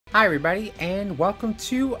Hi everybody, and welcome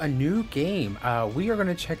to a new game. We are going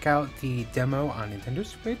to check out the demo on Nintendo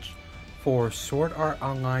Switch for Sword Art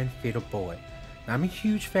Online Fatal Bullet. Now, I'm a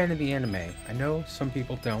huge fan of the anime. I know some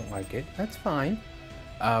people don't like it, that's fine.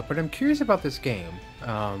 But I'm curious about this game.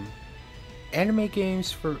 Anime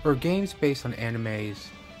games or games based on animes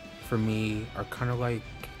for me are kind of like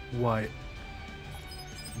what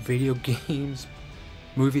video games,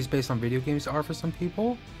 movies based on video games are for some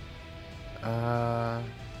people.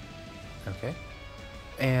 Okay.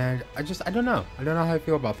 And I don't know. I don't know how I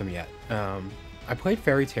feel about them yet. I played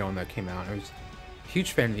Fairy Tail when that came out. I was a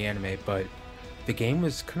huge fan of the anime, but the game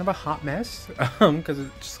was kind of a hot mess. Because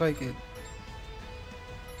it's just like it.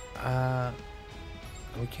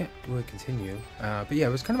 We can't really continue. But yeah,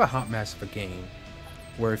 it was kind of a hot mess of a game,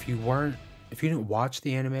 where if you didn't watch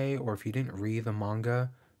the anime or if you didn't read the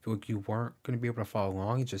manga, I feel like you weren't going to be able to follow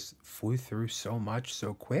along. It just flew through so much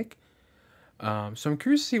so quick. So I'm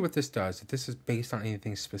curious to see what this does, if this is based on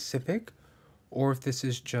anything specific, or if this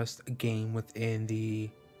is just a game within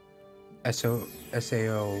the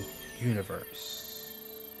SAO universe.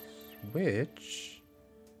 Which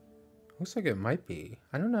looks like it might be.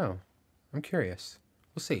 I don't know. I'm curious.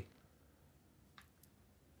 We'll see.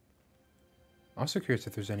 Also curious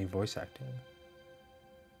if there's any voice acting.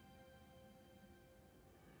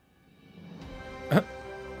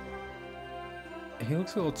 He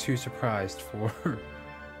looks a little too surprised for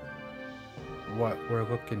what we're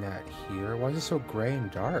looking at here. Why is it so gray and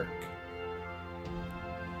dark?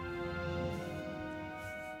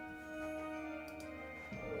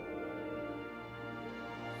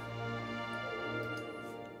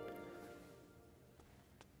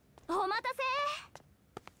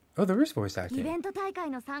 Oh, there is voice acting.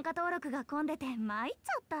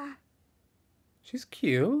 She's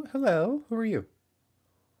cute. Hello, who are you?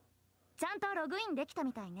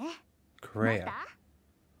 Korea.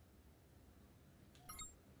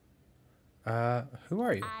 Who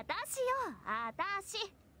are you?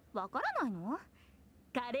 わからないの？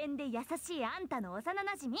可憐で優しいあんたの幼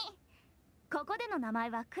なじみ。ここでの名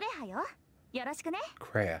前はクレハよ。よろしくね。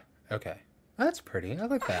Korea. Okay. That's pretty. I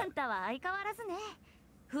like that. あんたは相変わらずね。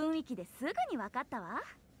雰囲気ですぐにわかったわ。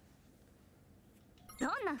どん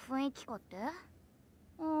な雰囲気かって？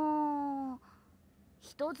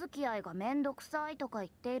人付き合いがめんどくさいとか言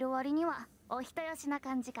っている割にはお人よしな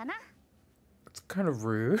感じかな。It's kind of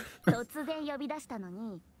rude. 突然呼び出したの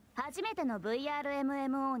に初めての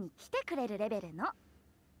VRMMO に来てくれるレベルの。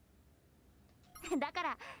だか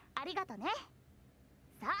らありがとね。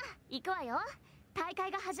さあ行くわよ。大会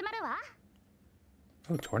が始まるわ。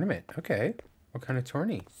Oh, tournament. Okay. What kind of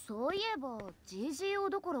tourney? そういえば GGO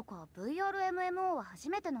どころか VRMMO は初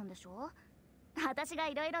めてなんでしょ？私が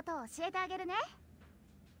いろいろと教えてあげるね。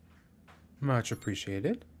Much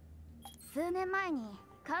appreciated. 数年前に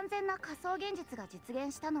完全な仮想現実が実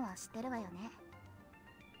現したのは知ってるわよね。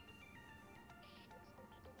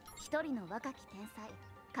一人の若き天才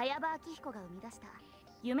茅場明彦が生み出した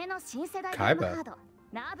夢の新世代ゲームハード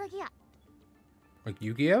ナーブギア。Like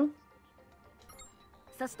Yu-Gi-Oh?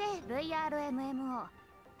 そして VRMMO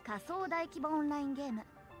仮想大規模オンラインゲーム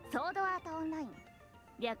ソードアートオンライン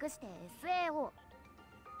略して SAO。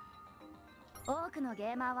多くのゲ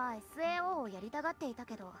ーマーは SAO をやりたがっていた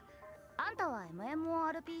けど、あんたは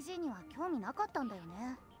MMORPG には興味なかったんだよ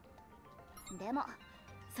ね。でも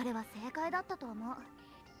それは正解だったと思う。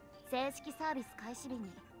正式サービス開始日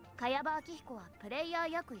に茅場明彦はプレイヤ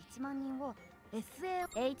ー約1万人を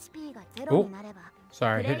SAOHP がゼロになればプ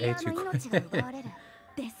レイヤーの命が奪われる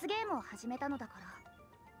デスゲームを始めたのだから。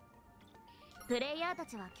プレイヤーた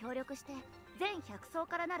ちは協力して全100層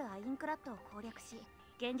からなるアインクラッドを攻略し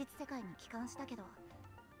現実世界に帰還したけど、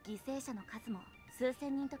犠牲者の数も数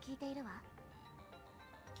千人と聞いているわ。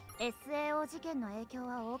 SAO 事件の影響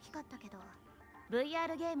は大きかったけど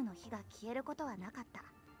VR ゲームの火が消えることはなかった。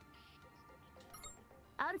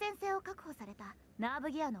安全性を確保されたナー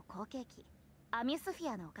ブギアの後継機アミュスフ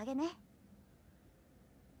ィアのおかげね。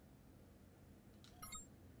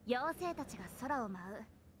妖精たちが空を舞う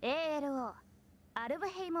ALO アルブ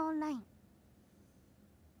ヘイムオンライン。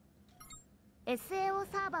 SAO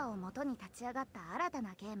サーバーを元に立ち上がった新た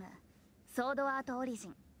なゲームソードアートオリジ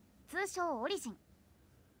ン、通称オリジン。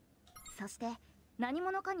そして何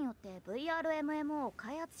者かによって VRMMO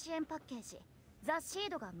開発支援パッケージザ・シー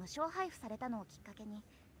ドが無償配布されたのをきっかけに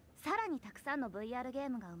さらにたくさんの VR ゲー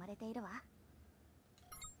ムが生まれているわ。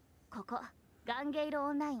ここガンゲイル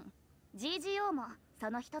オンライン GGO も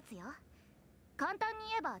その一つよ。簡単に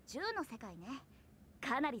言えば銃の世界ね。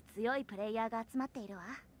かなり強いプレイヤーが集まっているわ。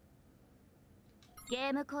ゲ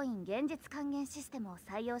ームコイン現実還元システムを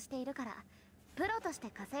採用しているからプロとして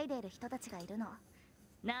稼いでいる人たちがいるの。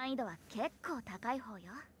難易度は結構高い方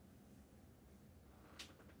よ。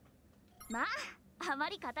まああま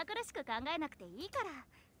り堅苦しく考えなくていいから。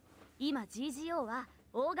今 GGO は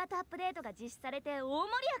大型アップデートが実施されて大盛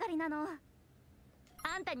り上がりなの。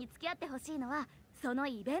あんたに付き合ってほしいのはその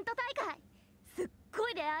イベント大会。すっご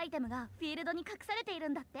いレアアイテムがフィールドに隠されている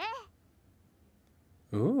んだって。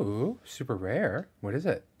 Ooh, super rare. What is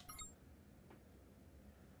it?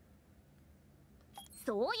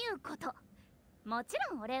 そういうこと。もち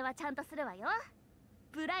ろんお礼はちゃんとするわよ。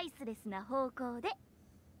プライスレスな方向で。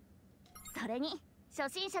それに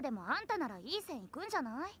初心者でもあんたならいい線いくんじゃ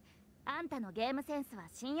ない？あんたのゲームセンスは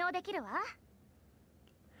信用できるわ。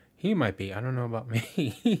 He might be. I don't know about me.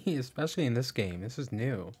 Especially in this game. This is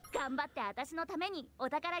new. 頑張って私のためにお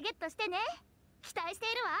宝ゲットしてね。期待して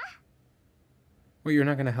いるわ。 Wait, you're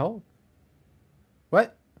not gonna help?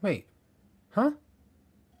 What? Wait. Huh?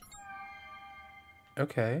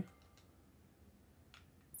 Okay.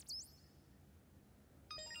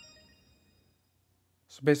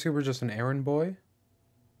 So basically we're just an errand boy?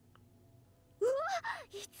 うわ、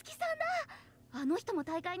いつきさんだ。あの人も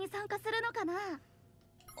大会に参加するのかな。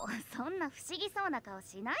そんな不思議そうな顔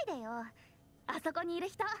しないでよ。あそこにいる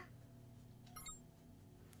人。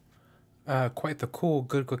Quite the cool,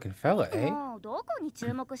 good-looking fella, eh? もうどこに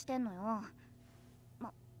注目してんのよ。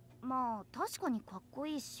まあ確かにかっこ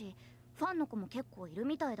いいし、ファンの子も結構いる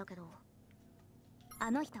みたいだけど。あ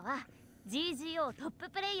の人は GGO トップ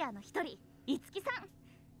プレイヤーの一人、いつきさん。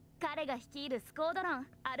彼が率いるスコードロン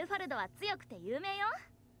アルファルドは強くて有名よ。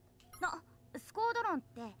スコードロンっ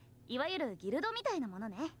ていわゆるギルドみたいなもの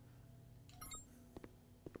ね。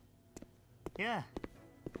いや、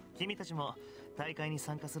君たちも大会に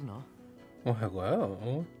参加するの？ Well,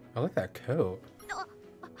 hello. I like that coat.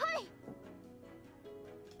 はい。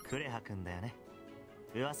クレハ君だよね。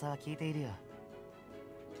噂は聞いているよ。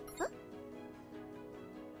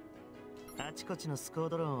あちこちのスコー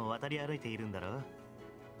ドロンを渡り歩いているんだろう。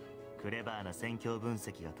クレバーな戦況分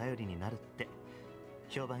析が頼りになるって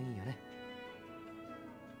評判いいよね。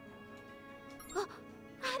あ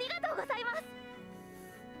りがとうございます。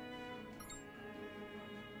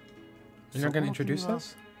 You're not gonna introduce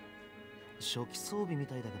us? 初期装備み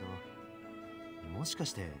たいだけど、もしか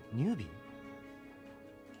してニュービー？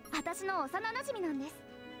私の幼馴染なんです。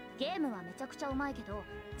ゲームはめちゃくちゃうまいけど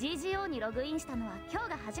GGO にログインしたのは今日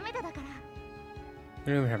が初めてだから。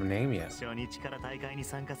 We don't even have a name yet. 初日から大会に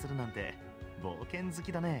参加するなんて冒険好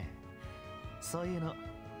きだね。そういうの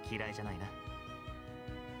嫌いじゃないな。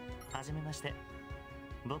はじめまして、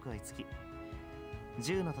僕はいつき。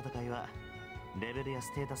銃の戦いはレベルや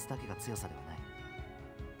ステータスだけが強さではな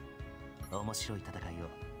い。面白い戦いを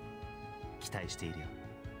期待しているよ。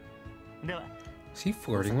では、 Is he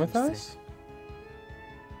flirting with us?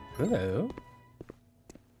 Hello?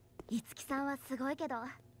 いつきさんはすごいけど、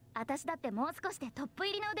私だってもう少しでトップ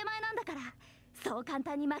入りの腕前なんだから、そう簡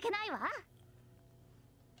単に負けないわ。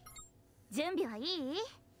準備はいい？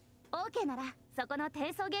 OK ならそこの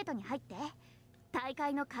転送ゲートに入って、大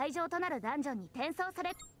会の会場となるダンジョンに転送さ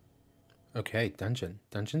れ。 Okay, dungeon.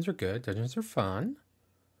 Dungeons are good. Dungeons are fun.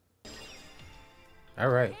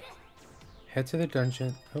 Alright. Head to the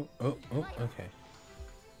dungeon. Oh, okay.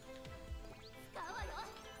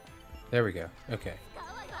 There we go. Okay.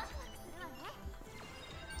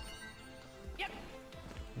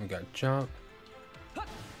 We got jump.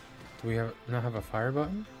 Do we not have a fire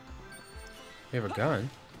button? We have a gun.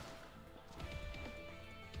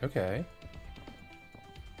 Okay.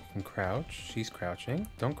 You can crouch. She's crouching.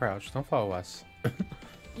 Don't crouch. Don't follow us.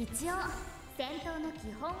 一応戦闘の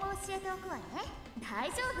基本を教えておくわね。大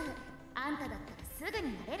丈夫。あんただったらすぐ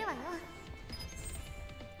になれるわよ。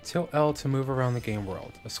 Tilt L to move around the game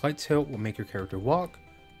world. A slight tilt will make your character walk,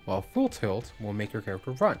 while full tilt will make your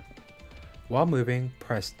character run. While moving,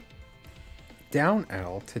 press down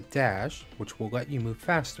L to dash, which will let you move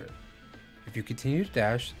faster. If you continue to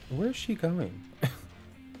dash, where is she going?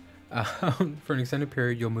 For an extended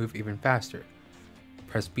period, you'll move even faster.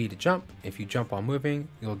 Press B to jump. If you jump while moving,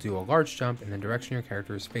 you'll do a large jump in the direction your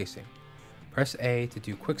character is facing. Press A to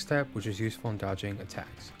do quick step, which is useful in dodging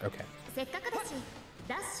attacks. Okay. せっかくだし、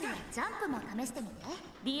ダッシュやジャンプも試してみて。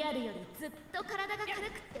リアルよりずっと体が軽くっ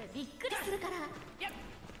てびっくりするから。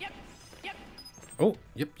 Oh,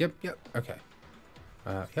 yep. Okay.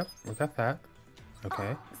 Yep, we got that.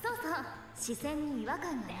 Okay. そうそう、視線に違和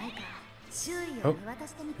感がないか周囲を見渡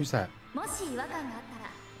してみて。 Who's that? もし違和感があった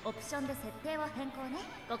らオプションで設定を変更ね。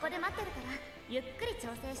ここで待ってるからゆっくり調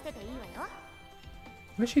整してていいわよ。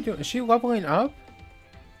 What is she doing? Is she leveling up?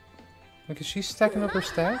 Like, is she stacking up her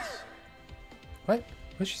stats? What?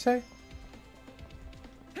 What'd she say?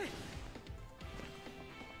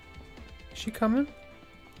 Is she coming?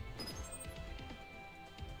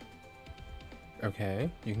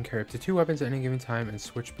 Okay, you can carry up to 2 weapons at any given time and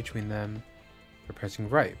switch between them by pressing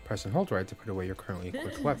right. Press and hold right to put away your currently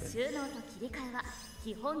equipped weapon.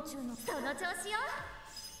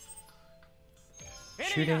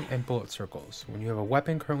 Shooting and bullet circles. When you have a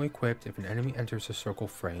weapon currently equipped, if an enemy enters a circle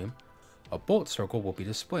frame, a bullet circle will be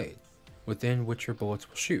displayed, within which your bullets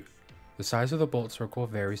will shoot. The size of the bullet circle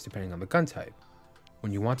varies depending on the gun type.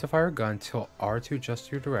 When you want to fire a gun, tilt R to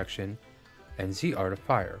adjust your direction, and ZR to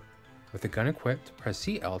fire. With the gun equipped, press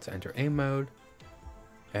CL to enter aim mode,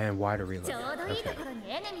 and Y to reload. Okay.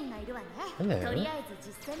 Hello.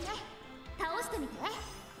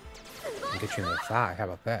 I'll get you in the thigh. How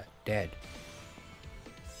about that? Dead.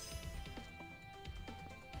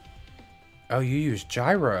 Oh, you use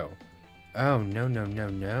gyro. Oh, no, no, no,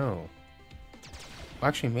 no. Well,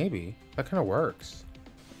 actually, maybe. That kind of works.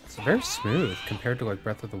 It's very smooth compared to, like,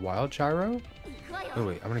 Breath of the Wild gyro. Oh,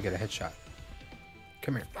 wait. I'm going to get a headshot.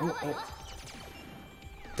 Come here. Oh, oh.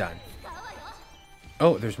 Done.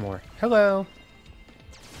 Oh, there's more. Hello.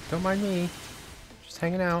 Don't mind me. Just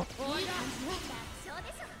hanging out. Oh,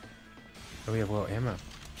 we have low ammo.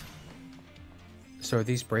 So are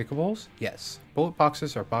these breakables? Yes. Bullet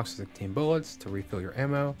boxes are boxes that contain bullets to refill your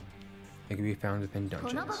ammo. They can be found within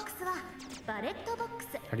dungeons. How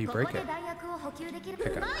do you break it?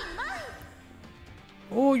 Pick up.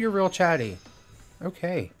 Oh, you're real chatty.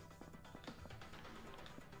 Okay.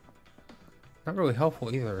 Not really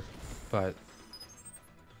helpful either, but...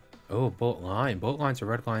 Oh, bullet line. Bullet lines are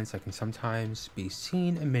red lines that can sometimes be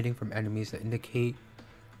seen emitting from enemies that indicate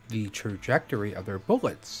the trajectory of their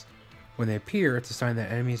bullets. When they appear, it's a sign that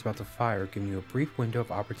an enemy is about to fire, giving you a brief window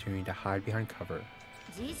of opportunity to hide behind cover.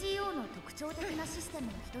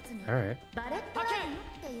 Alright.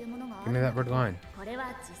 Give me that red line.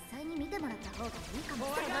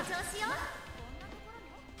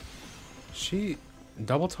 She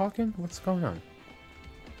double talking? What's going on?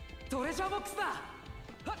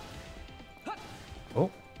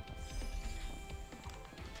 Oh.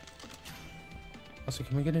 Also,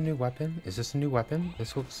 can we get a new weapon? Is this a new weapon?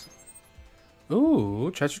 This looks... Ooh,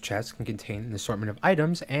 treasure chests can contain an assortment of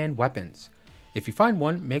items and weapons. If you find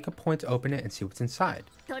one, make a point to open it and see what's inside.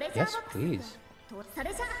 Yes, please.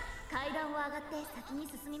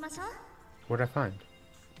 What'd I find?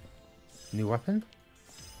 New weapon?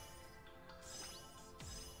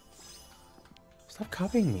 Stop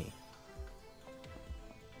copying me.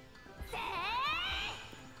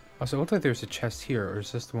 Also, it looked like there's a chest here, or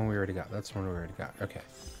is this the one we already got? That's the one we already got. Okay.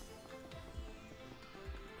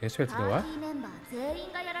 I guess we have to go up.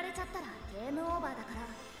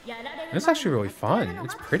 It's actually really fun.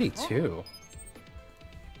 It's pretty too.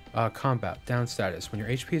 Combat. Down status. When your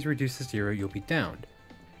HP is reduced to 0, you'll be downed,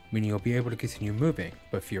 meaning you'll be able to continue moving.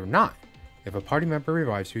 But fear not. If a party member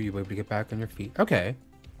revives you, you'll be able to get back on your feet. Okay.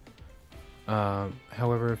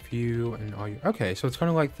 However, if you and all you... Okay, so it's kind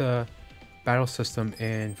of like the battle system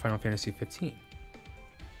in Final Fantasy 15.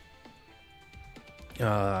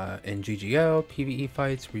 In GGO, PvE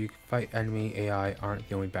fights where you can fight enemy AI aren't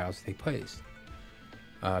the only battles that take place.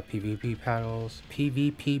 PvP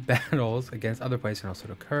battles against other players can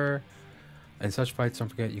also occur. In such fights, don't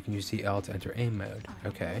forget you can use the L to enter aim mode.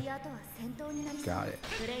 Okay. Got it.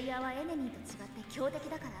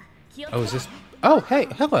 Oh, is this... Oh, hey,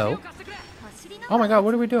 hello. Oh my god,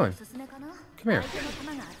 what are we doing? Come here.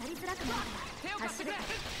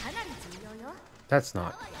 That's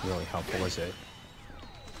not really helpful, is it?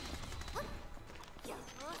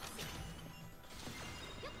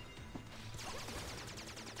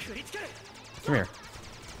 Come here.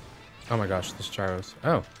 Oh my gosh, this gyros.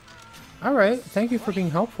 Oh. Alright, thank you for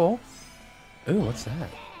being helpful. Ooh, what's that?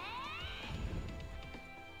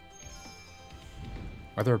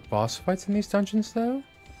 Are there boss fights in these dungeons, though?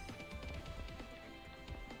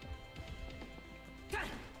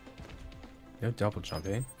 No double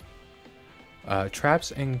jumping.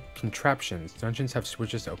 Traps and contraptions. Dungeons have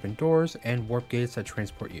switches to open doors and warp gates that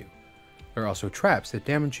transport you. There are also traps that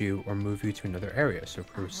damage you or move you to another area, so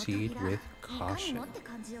proceed with caution.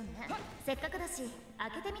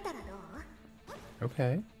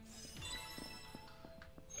 Okay.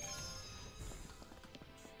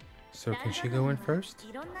 So can she go in first?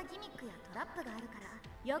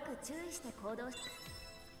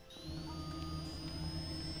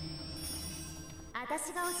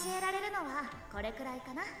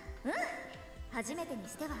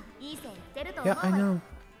 Yeah, I know.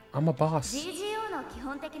 I'm a boss.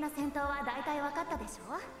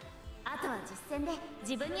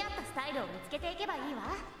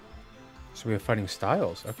 So we have fighting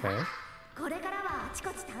styles, okay.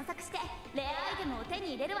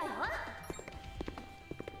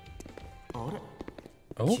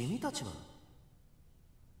 Oh?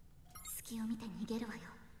 隙を見て逃げるわよ。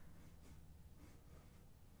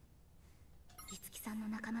いつきさんの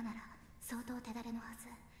仲間なら相当手だれのはず。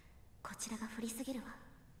こちらが振りすぎるわ。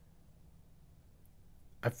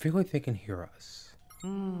I feel like they can hear us.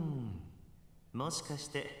 もしかし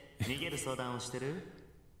て逃げる相談をしてる？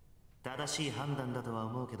正しい判断だとは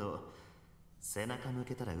思うけど、背中向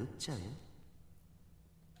けたら撃っちゃうよ。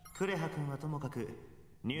クレハ君はともかく、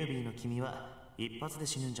ニュービーの君は一発で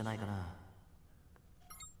死ぬんじゃないかな。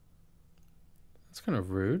That's kind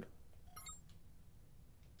of rude.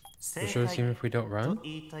 We'll show us even if we don't と run?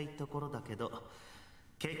 言いたいところだけど、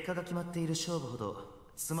結果が決まっている勝負ほど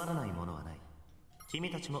つまらないものはない。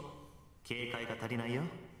君たちも警戒が足りないよ。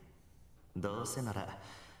どうせなら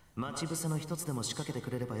待ち伏せの一つでも仕掛けて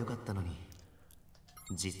くれればよかったのに。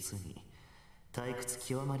実に退屈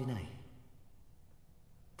極まりない。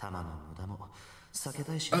弾の無駄も避け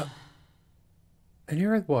たいしな。And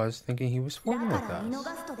here I was thinking he was だ flirting か with ら見 us.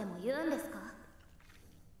 逃すとでも言うんですか？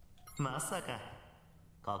まさか。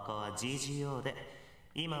ここは GGO で、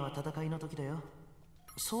今は戦いの時だよ。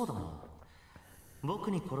そうだな。僕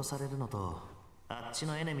に殺されるのとあっち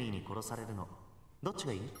のエネミーに殺されるの、どっち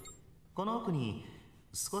がいい？この奥に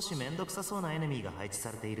少しめんどくさそうなエネミーが配置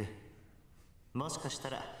されている。もしかした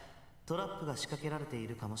らトラップが仕掛けられてい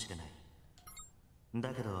るかもしれない。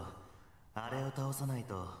だけどあれを倒さない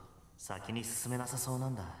と先に進めなさそうな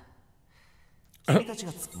んだ。君たち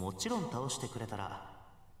がもちろん倒してくれたら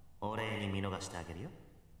お礼に見逃してあげるよ。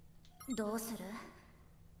どうする？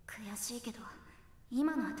悔しいけど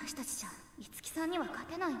今の私たちじゃいつきさんには勝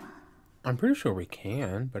てないわ。 I'm pretty sure we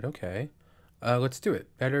can, but okay. Let's do it.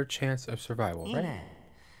 Better chance of survival, いい right?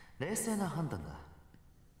 ね。冷静な判断だ。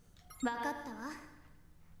分かったわ。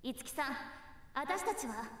いつきさん、私たち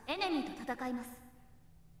はエネミーと戦います。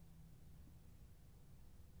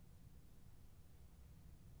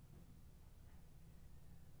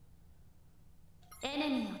エネ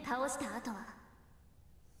ミーを倒した後は？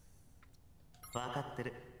分かって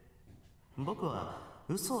る。僕は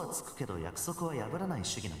嘘はつくけど約束は破らない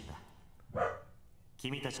主義なんだ。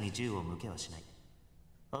君たちに銃を向けはしない。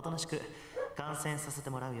おとなしく観戦させて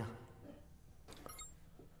もらうよ。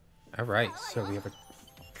Alright, so we have a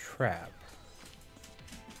trap.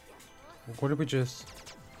 What did we just...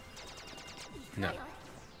 No.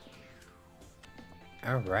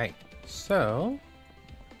 Alright, so...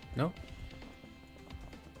 No.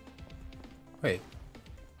 Wait.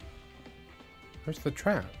 Where's the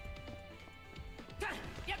trap?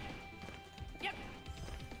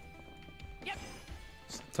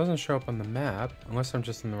 It doesn't show up on the map, unless I'm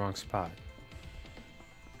just in the wrong spot.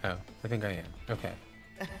 Oh, I think I am. Okay.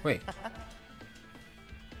 Wait.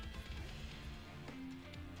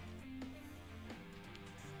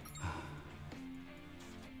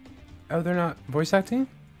 Oh, they're not voice acting?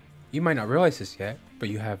 You might not realize this yet, but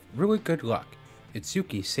you have really good luck.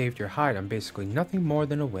 Itsuki saved your hide on basically nothing more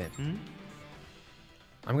than a whim.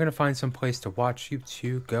 I'm gonna find some place to watch you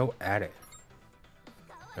two go at it.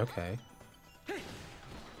 Okay.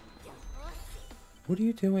 What are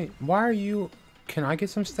you doing? Why are you... Can I get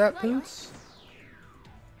some stat boots?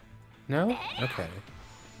 No? Okay.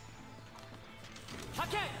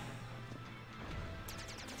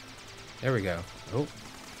 There we go. Oh.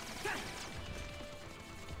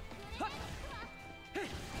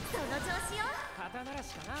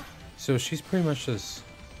 So she's pretty much just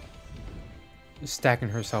stacking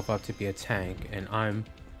herself up to be a tank, and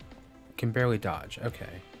can barely dodge.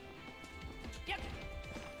 Okay.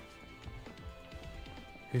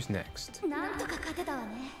 Who's next? なんとか勝てたわ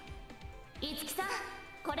ね。いつきさん、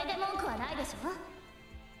これで文句はないでしょ？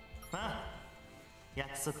ああ、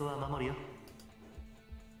約束は守るよ。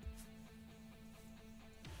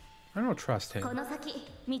I don't trust him. この先、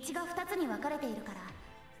道が2つに分かれているから、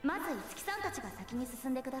まずいつきさんたちが先に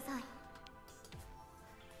進んでください。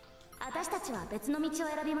私たちは別の道を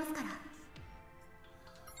選びますか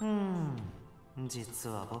ら。実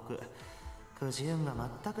は僕、くじ運が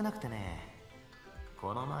全くなくてね。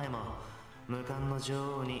この前も無冠の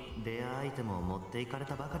女王にレアアイテムを持っていかれ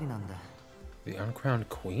たばかりなんだ。 The uncrowned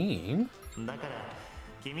queen? だから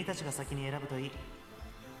君たちが先に選ぶといい。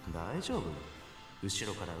大丈夫？後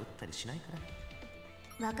ろから撃ったりしないか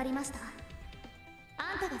ら。わかりました。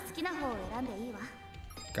あんたが好きな方を選んでいいわ。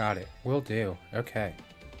 Got it. Will do. Okay.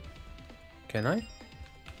 Can I?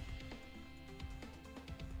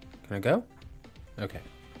 Can I go? Okay.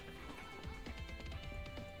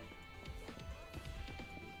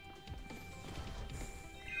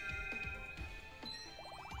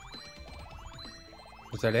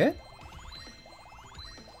 Was that it?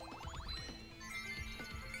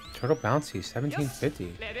 Total bouncy,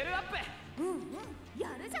 1750. や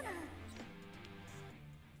るじゃない。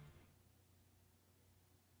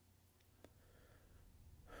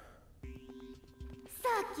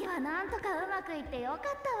くいってよかった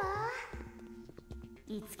わ。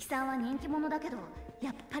いつきさんは人気者だけど、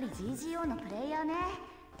やっぱり GGO のプレイヤーね。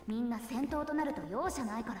みんな戦闘となると容赦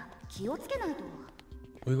ないから気をつけないと。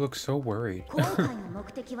We look so worried. 今回の目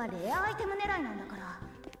的はレアアイテム狙いなんだから、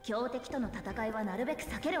強敵との戦いはなるべく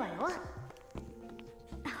避けるわよ。ほら、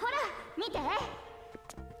見て。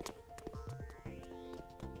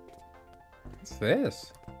What's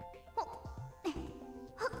this?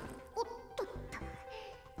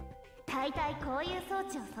 大体こういう装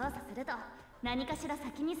置を操作すると何かしら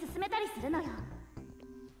先に進めたりするのよ。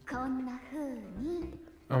こんな風に。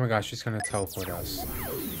Oh my gosh, she's gonna teleport us. あ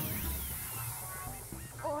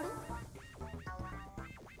れ？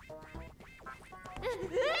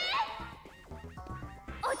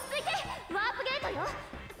落ち着いて、ワープゲートよ。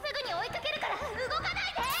すぐに追いかけるから動かな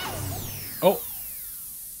いで。Oh!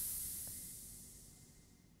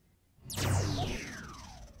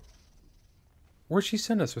 Where'd she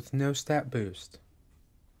send us with no stat boost?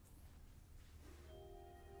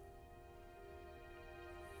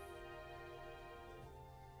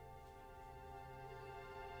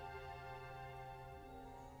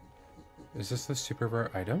 Is this the super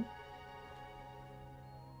rare item?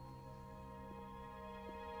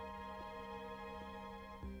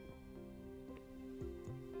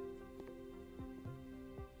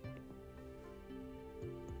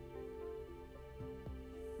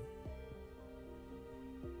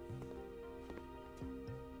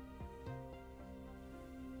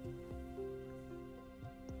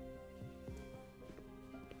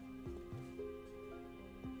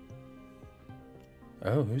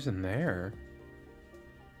 Oh, who's in there?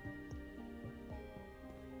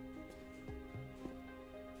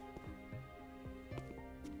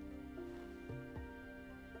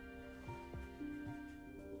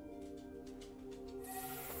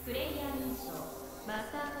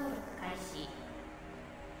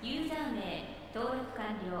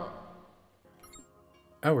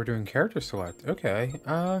 Oh, we're doing character select. Okay.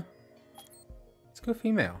 Let's go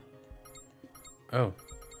female. Oh,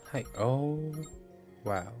 hi. Oh,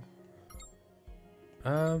 wow.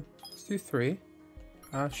 Let's do 3.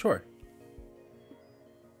 Sure.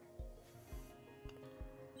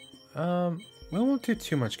 We won't do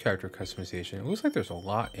too much character customization. It looks like there's a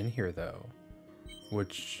lot in here though,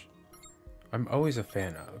 which I'm always a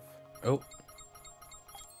fan of. Oh,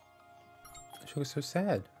 she looks so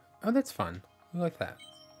sad. Oh, that's fun. We like that.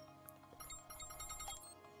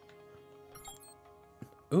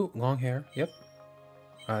 Ooh, long hair. Yep.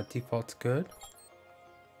 Default's good.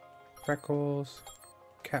 Freckles.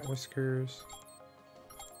 Cat whiskers.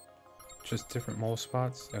 Just different mole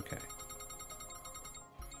spots. Okay.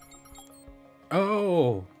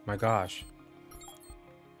 Oh my gosh.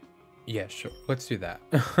 Yeah, sure. Let's do that.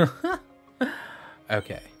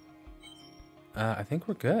 Okay. I think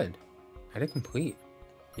we're good. Edit complete.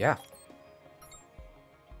 Yeah.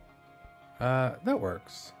 That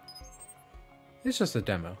works. It's just a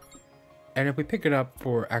demo. And if we pick it up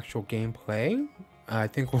for actual gameplay, I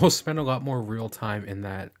think we'll spend a lot more real time in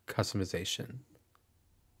that customization.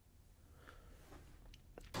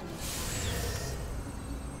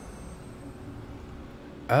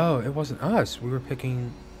 Oh, it wasn't us. We were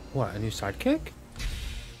picking, what, a new sidekick?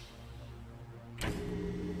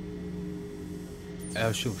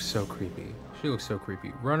 Oh, she looks so creepy. She looks so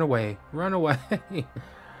creepy. Run away. Run away.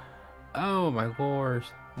 Oh my lord.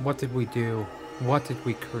 What did we do? What did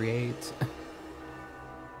we create?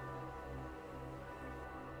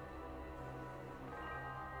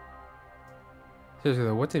 Seriously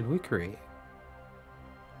though, what did we create?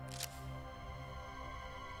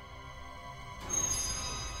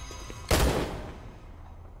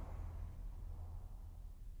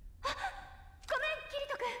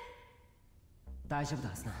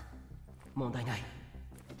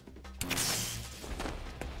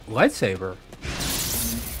 Lightsaber?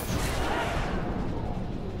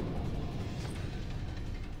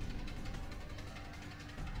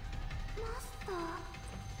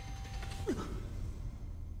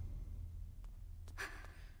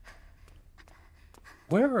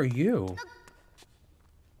 Where are you?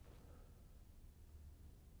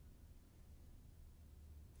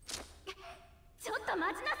 ちょっと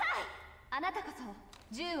待ちなさい。あなたこそ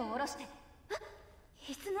銃を下ろして。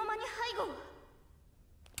いつの間に背後を。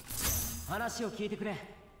話を聞いてくれ。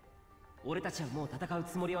俺たちはもう戦う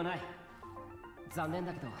つもりはない。残念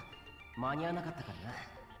だけど間に合わなかったか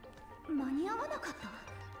らな。間に合わなかった？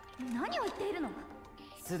何を言っているの？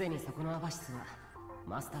すでにそこのアバシスは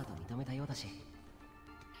マスターと認めたようだし。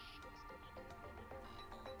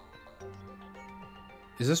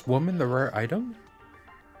Is this woman the rare item?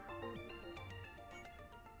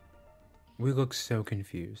 We look so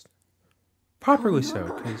confused. Properly so,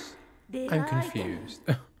 because I'm confused.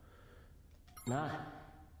 なあ、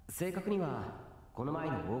正確にはこの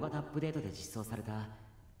前の大型アップデートで実装された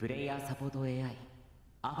プレイヤーサポート AI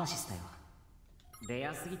アファシスだよ。レ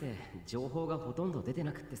アすぎて情報がほとんど出て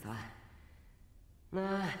なくってさ。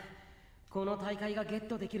なあ、この大会がゲッ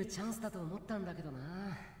トできるチャンスだと思ったんだけどな。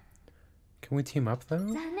Can we team up though?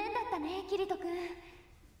 残念だったね、キリト君。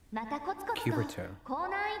またコツコツと高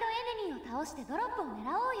難易度エネミーを倒してドロップを狙おう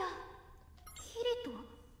よ。キリ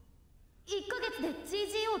ト1ヶ月で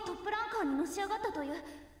GGO トップランカーにのし上がったという後見使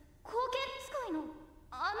いの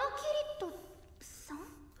あのキリトさん。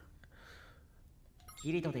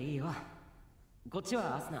キリトでいいよ。こっち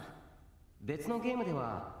はアスナ。別のゲームで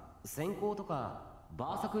は先行とか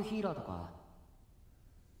バーサクヒーラーとか。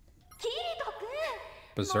キリ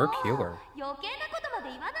ト君 Berserk healer. 余計なことまで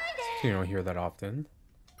言わないで。 You don't hear that often.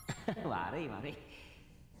 悪い悪い。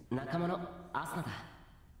仲間のアスナだ。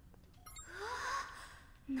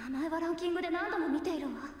名前はランキングで何度も見ている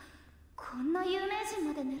わ。こんな有名人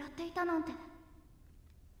まで狙っていたなんて。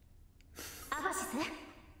アバシス、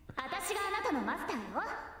私があなたのマスター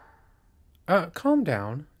よ。Calm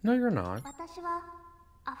down. No, you're not. 私は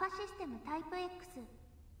アファシステムタイプ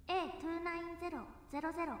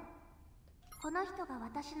X-A29000。この人が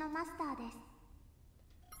私のマスターです。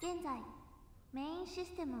現在メインシ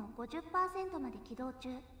ステムを 50% まで起動中。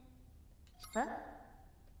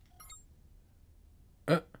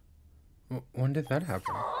When did that happen?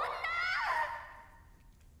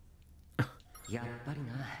 やっぱり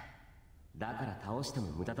な。だから倒しても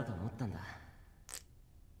無駄だと思ったんだ。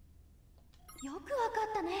よくわか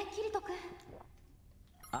ったね、キリト君。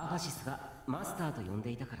アファシスがマスターと呼んで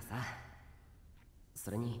いたからさ。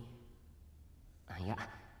それに、いや、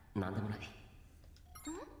なんでもない。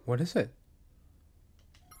What is it?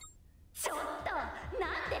 ちょっと、な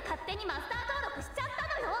んで勝手にマスター登録しちゃった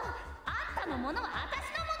のよ。あんたのものは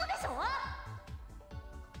私のものでしょ。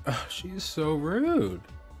She's so rude.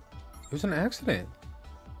 It was an accident.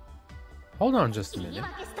 Hold on just a 言い minute.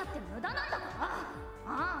 訳したって無駄なんだから。ああ、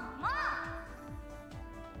まあ。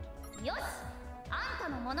よし、あんた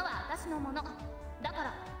のものは私のもの。だか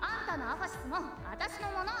らあんたのアファシスも私の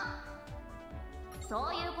もの。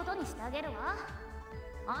そういうことにしてあげるわ。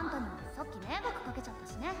あんたにもさっき迷惑かけちゃった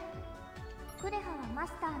しね。クレハはマ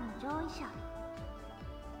スターの上位者。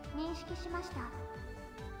認識しました。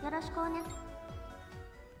よろしくおね。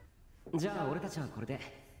じゃあ俺たちはこれで。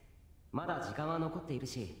まだ時間は残っている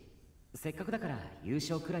し、せっかくだから優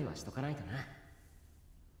勝くらいはしとかないとな。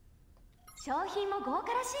商品も豪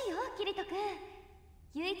華らしいよ、キリト君。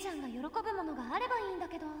ゆいちゃんが喜ぶものがあればいいんだ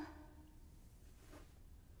けど。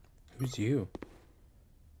Who's you?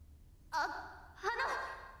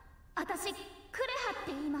 私クレハっ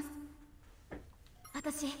て言います。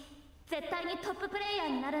私絶対にトッププレイヤー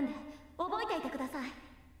になるんで覚えていてください。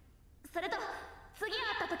それと次会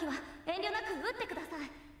った時は遠慮なく撃ってくださ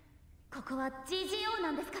い。ここは GGO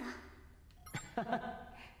なんですから。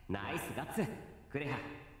ナイスガッツクレハ。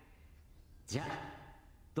じゃあ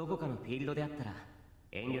どこかのフィールドであったら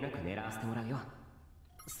遠慮なく狙わせてもらうよ。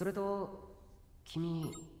それと君、い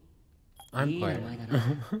い名前だな。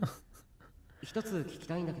一つ聞き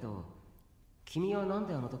たいんだけど、君はなん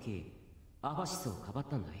であの時アファシスをかばっ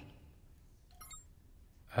たんだい？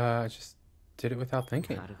 I just did it without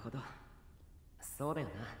thinking. なるほど。そうだよ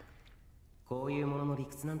な。こういうものの理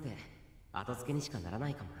屈なんて後付けにしかならな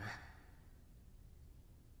いかもな。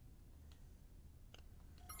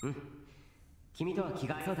うん。君とは気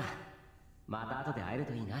が合いそうだ。また後で会える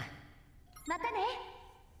といいな。またね、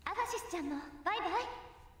アファシスちゃんもバイバ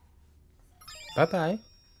イ。 Bye bye.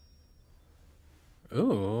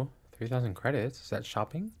 Ooh, 3,000 credits. Is that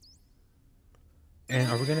shopping? And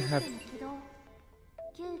are we gonna have 90、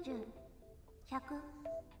100、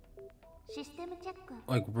システムチェック。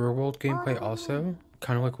 like real world gameplay also?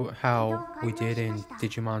 Kind of like how we did in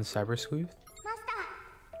Digimon Cyber Sleuth? マスタ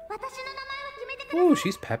ー、私の名前を決めてください。 Ooh,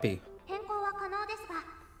 she's peppy. 変更は可能ですが、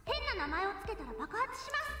変な名前をつけたら爆発し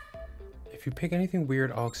ます。 If you pick anything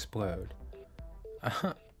weird, I'll explode.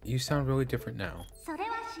 You sound really different now. それ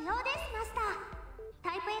は仕様です、マスター。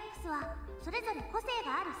タイプ X はそれぞれ個性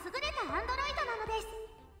がある優れたアンドロイドなので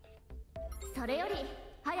す。それより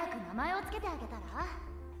早く名前をつけてあげたら、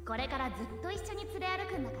これからずっと一緒に連れ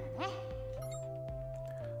歩くんだか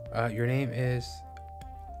らね。Your name is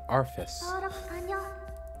Arfis. 登録完了。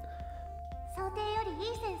想定よりい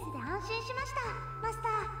いセンスで安心しました、マスタ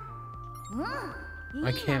ー。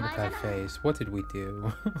I can't with that face. What did we do?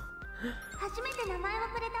 初めて名前を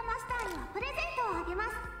くれたマスターにはプレゼントをあげま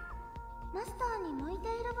す。マスターに向いて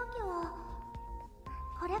いる武器は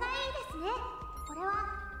これがいいですね。これは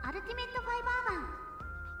アルティメットファイバーガン。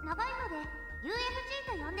長いので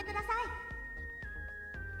UFG と呼んでくださ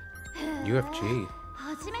い。 UFG?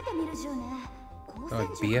 初めて見る銃ね。光線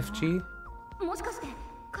BFG? もしかして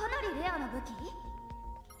かなりレアな武器？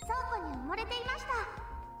倉庫に埋もれていました。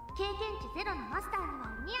経験値ゼロのマスターには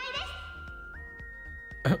お似合いで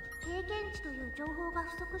す。経験値という情報が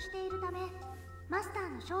不足しているため、マスター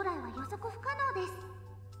の将来は予測不可能です。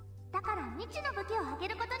だから未知の武器をあげ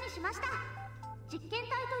ることにしました。実験体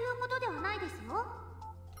ということではないですよ。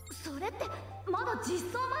それってまだ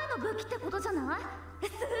実装前の武器ってことじゃない？す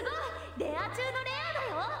ごいレア中のレ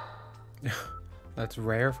アだよ。That's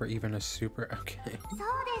rare for even a super. Okay. そうです。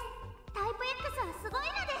タイプ X はすごい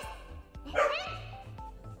のです。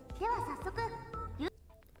では早速。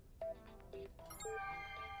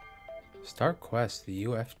Start quest, the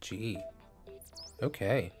UFG.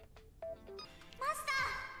 Okay. マスタ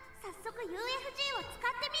ー、早速 UFG を使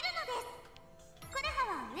ってみるのです。クレハ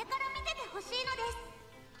は上から見ててほしいのです。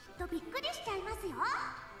きっとびっくりしちゃいますよ。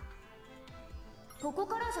ここ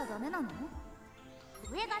からじゃダメなの？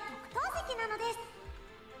上が特等席なので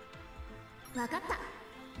す。わかった。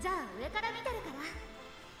じゃあ上から見てるから。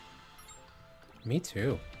Me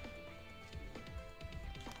too.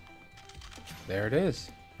 There it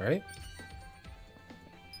is, right?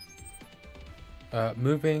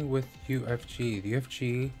 Moving with UFG. The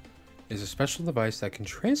UFG is a special device that can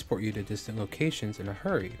transport you to distant locations in a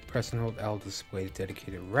hurry. Press and hold L to display the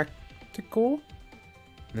dedicated reticle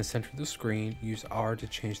in the center of the screen. Use R to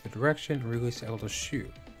change the direction and release L to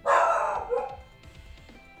shoot.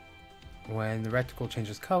 When the reticle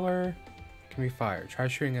changes color, it can be fired. Try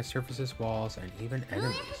shooting at surfaces, walls, and even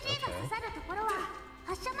enemies.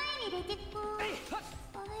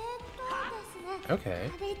 Okay. Okay.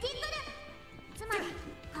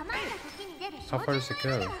 How far does it go?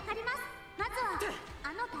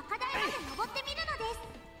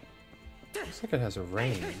 Looks like it has a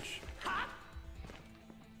range.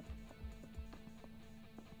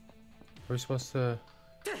 We're supposed to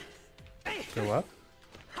go up?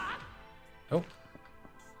 Oh.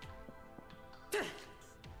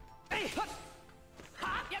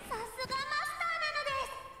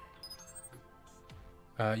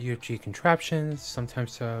 UFG contraptions. Some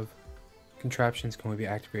types of contraptions can only be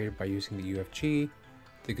activated by using the UFG.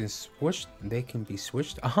 They can be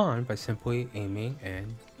switched on by simply aiming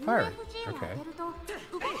and firing. Okay.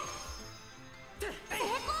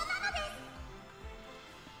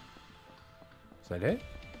 Is that it?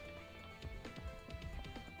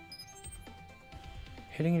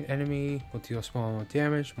 Hitting an enemy will deal a small amount of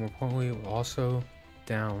damage. More importantly, it will also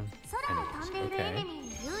down enemies. Okay.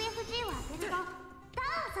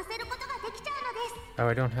 Oh,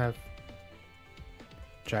 I don't have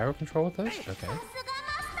gyro control with this? Okay.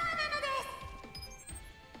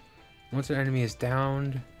 Once an enemy is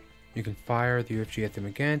downed, you can fire the UFG at them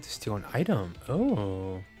again to steal an item.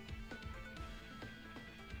 Oh.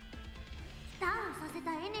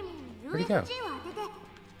 Where'd he go?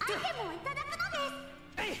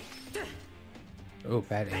 Oh,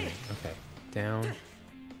 bad aiming. Okay. Down.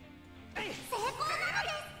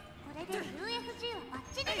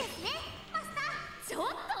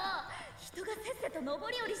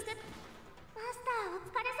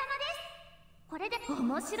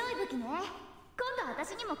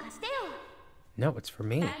 No, it's for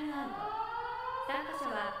me. 参加者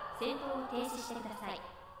は戦闘を停止してください。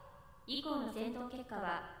以降の戦闘結果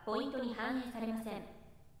はポイントに反映されません。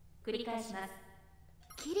繰り返します。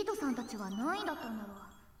キリトさんたちは何位だったんだろ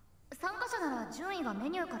う。参加者なら順位がメ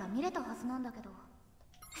ニューから見れたはずなんだけど。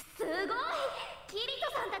すごい！キリ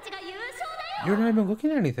トさんたちが優勝だよ。 You're not even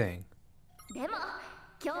looking at anything. でも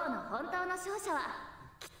今日の本当の勝者は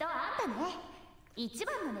きっとあんたね。一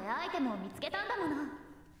番のレアアイテムを見つけたんだもの。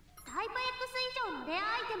タイプ X 以上のレア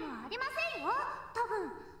アイテムはありませんよ、多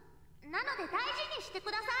分。なので大事にして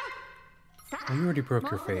ください。さあ、 You already broke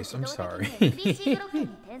your face. I'm sorry. NPC ブロックに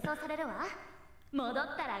転送されるわ。戻っ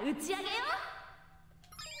たら打ち上げよ。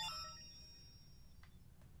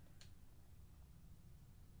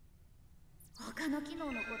他の機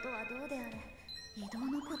能のことはどうであれ、移動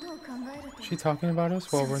のことを考えると。 Is she talking about us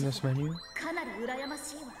while we're in this menu? かなり羨ま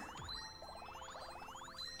しいわ。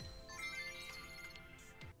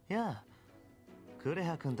いや、クレ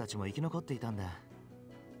ハ君たちも生き残っていたんだ。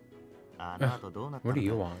あの後どうなったのか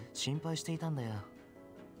心配していたんだよ。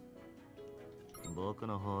僕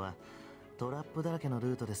の方はトラップだらけの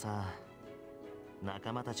ルートでさ、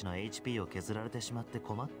仲間たちの HP を削られてしまって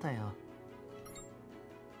困ったよ。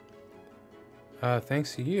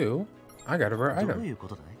Thanks to you, I got a rare item. どういうこ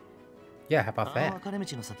とだい？ Yeah, how about that? 分かれ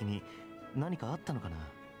道の先に何かあったのかな？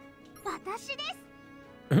私で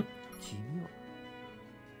す。君は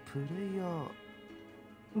プレイヤ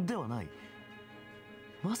ーではない。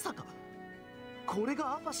まさかこれ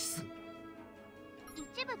がアファシス。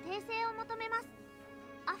一部訂正を求めます。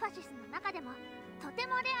アファシスの中でもとて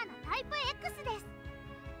もレアなタイプ X です。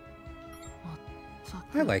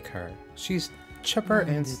I like her. She's chipper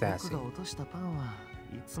and sassy.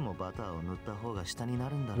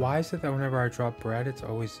 Why is it that whenever I drop bread, it's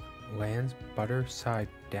always lands butter side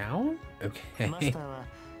down? Okay. No,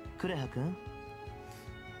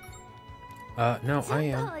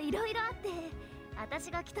 I am. いろいろあって、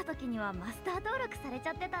私が来た時にはマスター登録されち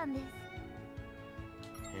ゃってたんです。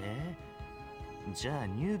じゃあ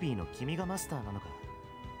ニュービーの君がマスターなのか。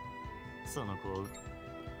その子。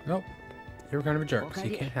Nope. You're kind of a jerk, so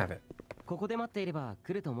you can't have it. ここで待っていれば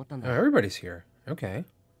来ると思ったんだ。Oh, everybody's here. Okay.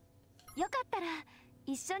 よかったら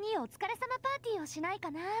一緒にお疲れ様パーティーをしない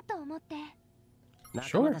かなと思って。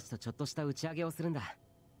仲間たちとちょっとした打ち上げをするんだ。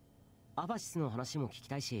アバシスの話も聞き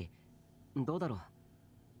たいし、どうだろ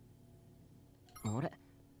う。あれ、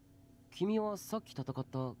君はさっき戦った。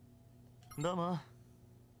どうも。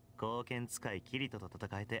貢献使いキリトと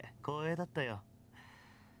戦えて光栄だったよ。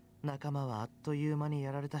仲間はあっという間に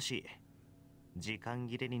やられたし、時間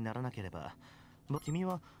切れにならなければ。君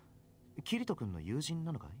はキリト君の友人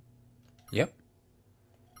なのかい？ Yep.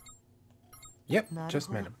 Yep,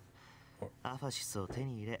 just met him. アファシスを手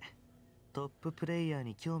に入れ、トッププレイヤー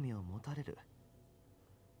に興味を持たれる。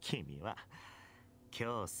君は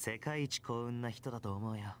今日世界一幸運な人だと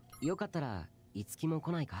思うよ。よかったらいつきも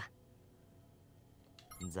来ないか？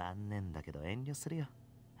残念だけど遠慮するよ。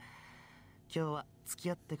今日は付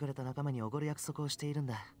き合ってくれた仲間におごる約束をしているん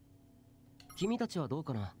だ。君たちはどう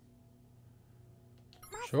かな？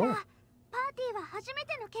 Sure. パーティーは初め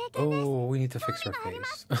ての経験です。 Oh, we need to fix her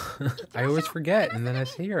face. I always forget, and then I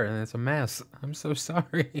see her, and it's a mess. I'm so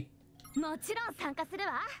sorry. もちろん参加する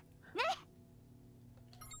わ。ね。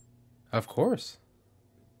Of course.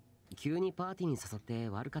 急にパーティーに誘って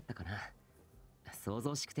悪かったかな。想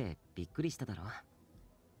像しくてびっくりしただろ。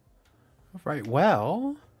Right,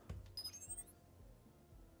 well...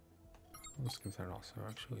 Let's give that also,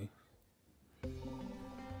 actually.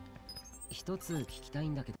 一つ聞きたい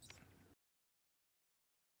んだけど。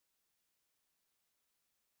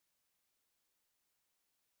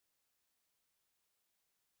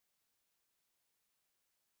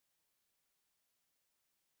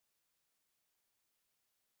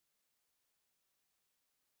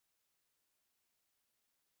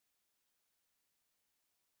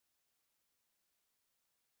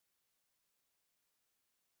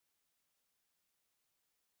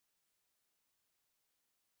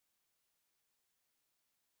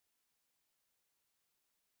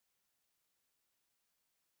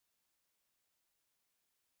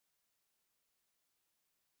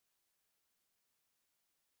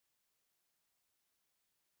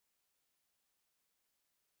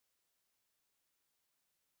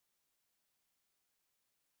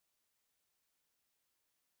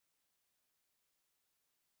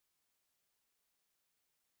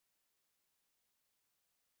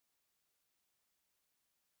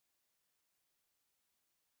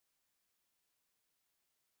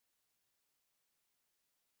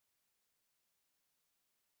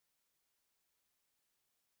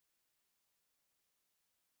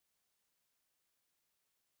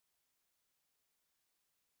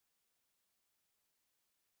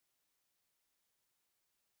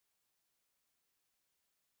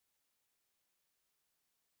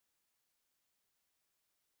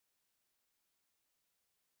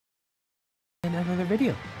In another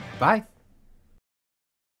video. Bye.